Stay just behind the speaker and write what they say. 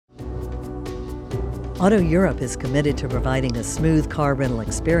Auto Europe is committed to providing a smooth car rental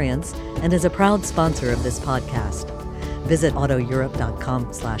experience and is a proud sponsor of this podcast. Visit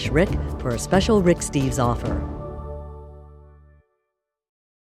autoeurope.com/Rick for a special Rick Steves offer.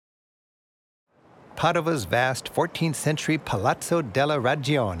 Padova's vast 14th century Palazzo della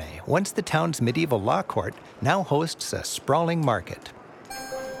Ragione, once the town's medieval law court, now hosts a sprawling market.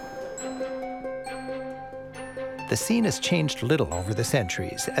 The scene has changed little over the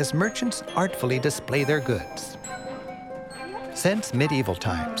centuries as merchants artfully display their goods. Since medieval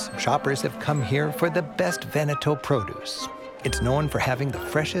times, shoppers have come here for the best Veneto produce. It's known for having the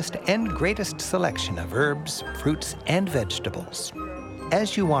freshest and greatest selection of herbs, fruits, and vegetables.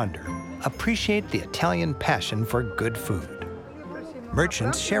 As you wander, appreciate the Italian passion for good food.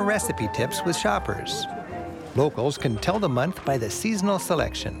 Merchants share recipe tips with shoppers. Locals can tell the month by the seasonal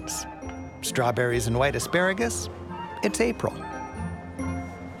selections. Strawberries and white asparagus? It's April.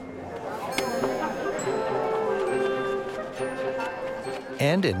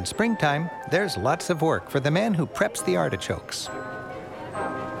 And in springtime, there's lots of work for the man who preps the artichokes.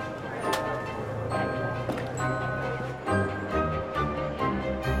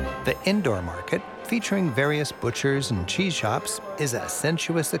 The indoor market, featuring various butchers and cheese shops, is a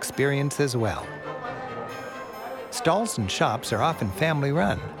sensuous experience as well. Stalls and shops are often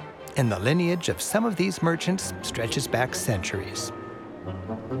family-run, and the lineage of some of these merchants stretches back centuries.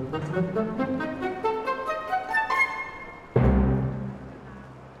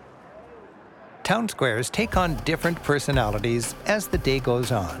 Town squares take on different personalities as the day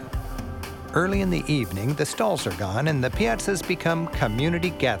goes on. Early in the evening, the stalls are gone and the piazzas become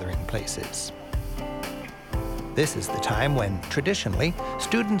community gathering places. This is the time when, traditionally,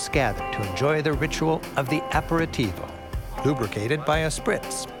 students gather to enjoy the ritual of the Aperitivo, lubricated by a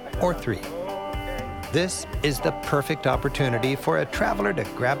spritz, or 3. This is the perfect opportunity for a traveler to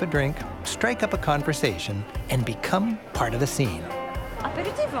grab a drink, strike up a conversation, and become part of the scene.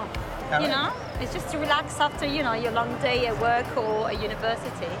 Aperitivo, you know? It's just to relax after, your long day at work or at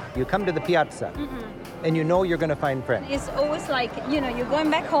university. You come to the piazza, and you know you're going to find friends. It's always like, you're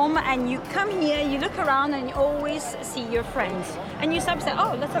going back home and you come here, you look around and you always see your friends. And you start to say,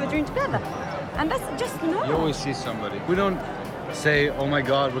 oh, let's have a drink together. And that's just normal. You always see somebody. We don't say, oh my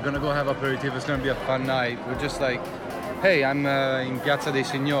God, we're going to go have aperitivo, it's going to be a fun night. We're just like, hey, I'm in Piazza dei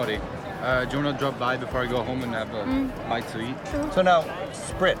Signori. Do you want to drop by before I go home and have a bite to eat? True. So now,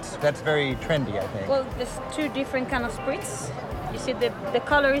 spritz, that's very trendy, I think. Well, there's 2 different kind of spritz. You see the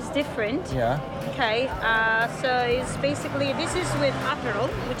color is different. Yeah. Okay, so it's basically, this is with Aperol,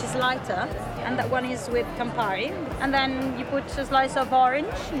 which is lighter, and that one is with Campari. And then you put a slice of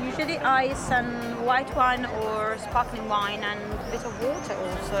orange, usually ice and white wine or sparkling wine and a bit of water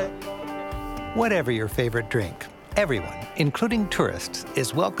also. Whatever your favorite drink, everyone, including tourists,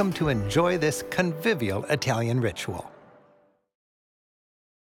 is welcome to enjoy this convivial Italian ritual.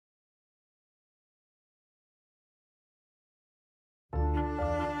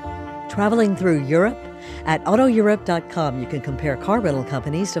 Traveling through Europe? At autoeurope.com, you can compare car rental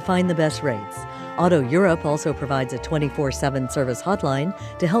companies to find the best rates. Auto Europe also provides a 24/7 service hotline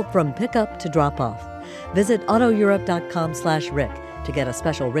to help from pickup to drop-off. Visit autoeurope.com/Rick to get a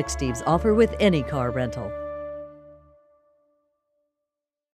special Rick Steves offer with any car rental.